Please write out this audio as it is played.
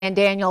And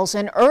Daniels,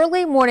 an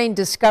early morning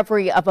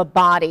discovery of a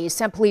body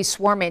sent police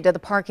swarming to the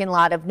parking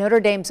lot of Notre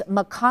Dame's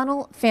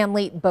McConnell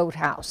family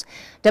boathouse.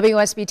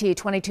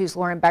 WSBT-22's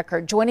Lauren Becker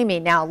joining me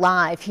now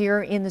live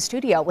here in the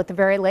studio with the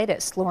very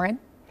latest. Lauren?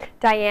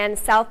 Diane,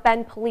 South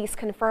Bend police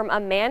confirm a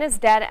man is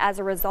dead as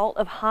a result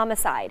of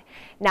homicide.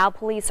 Now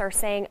police are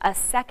saying a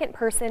second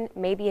person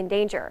may be in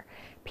danger.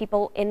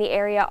 People in the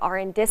area are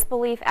in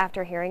disbelief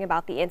after hearing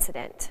about the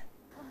incident.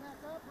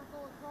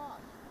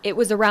 It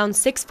was around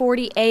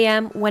 6:40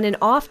 a.m. when an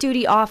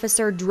off-duty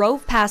officer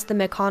drove past the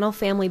McConnell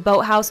family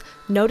boathouse,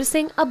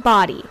 noticing a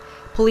body.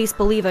 Police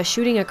believe a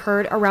shooting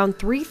occurred around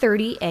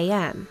 3:30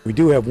 a.m. We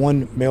do have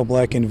one male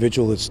black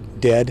individual that's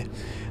dead.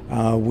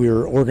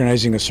 We're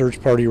organizing a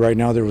search party right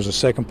now. There was a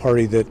second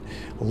party that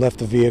left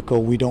the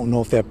vehicle. We don't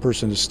know if that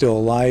person is still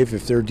alive,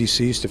 if they're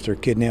deceased, if they're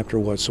kidnapped or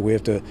what, so we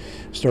have to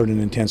start an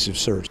intensive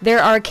search.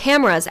 There are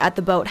cameras at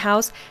the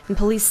boathouse, and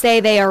police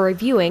say they are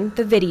reviewing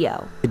the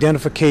video.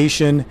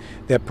 Identification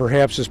that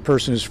perhaps this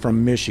person is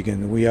from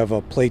Michigan. We have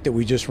a plate that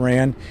we just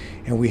ran,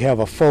 and we have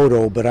a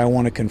photo, but I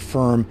want to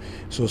confirm,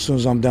 so as soon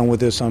as I'm done with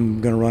this,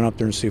 I'm going to run up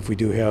there and see if we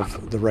do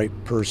have the right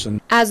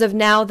person. As of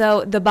now,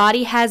 though, the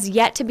body has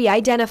yet to be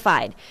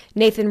identified.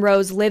 Nathan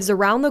Rose lives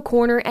around the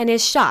corner and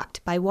is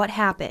shocked by what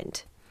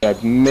happened. I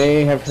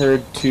may have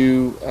heard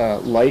two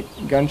light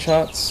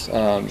gunshots.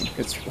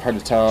 It's hard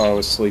to tell. I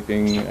was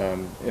sleeping,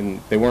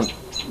 and they weren't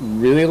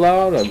really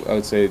loud. I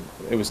would say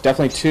it was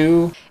definitely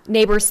two.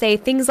 Neighbors say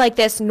things like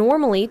this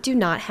normally do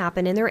not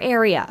happen in their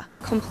area.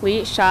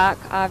 Complete shock,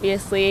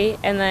 obviously,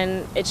 and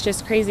then it's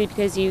just crazy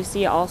because you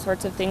see all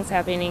sorts of things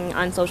happening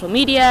on social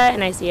media,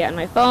 and I see it on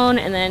my phone,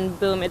 and then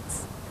boom,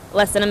 it's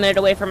less than a minute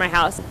away from my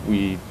house.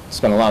 We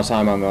spent a lot of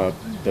time on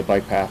the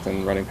bike path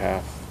and running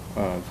path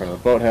in front of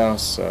the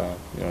boathouse.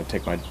 I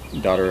take my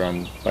daughter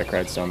on bike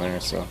rides down there,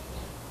 so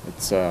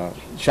it's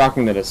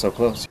shocking that it's so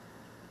close.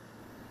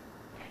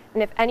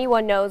 And if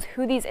anyone knows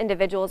who these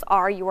individuals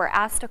are, you are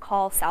asked to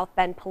call South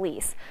Bend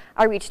Police.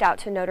 I reached out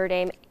to Notre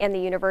Dame, and the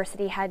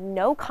university had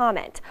no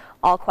comment.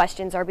 All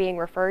questions are being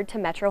referred to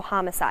Metro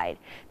Homicide.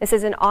 This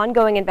is an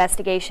ongoing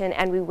investigation,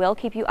 and we will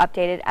keep you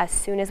updated as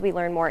soon as we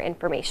learn more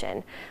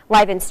information.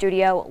 Live in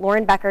studio,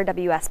 Lauren Becker,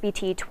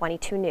 WSBT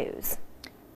 22 News.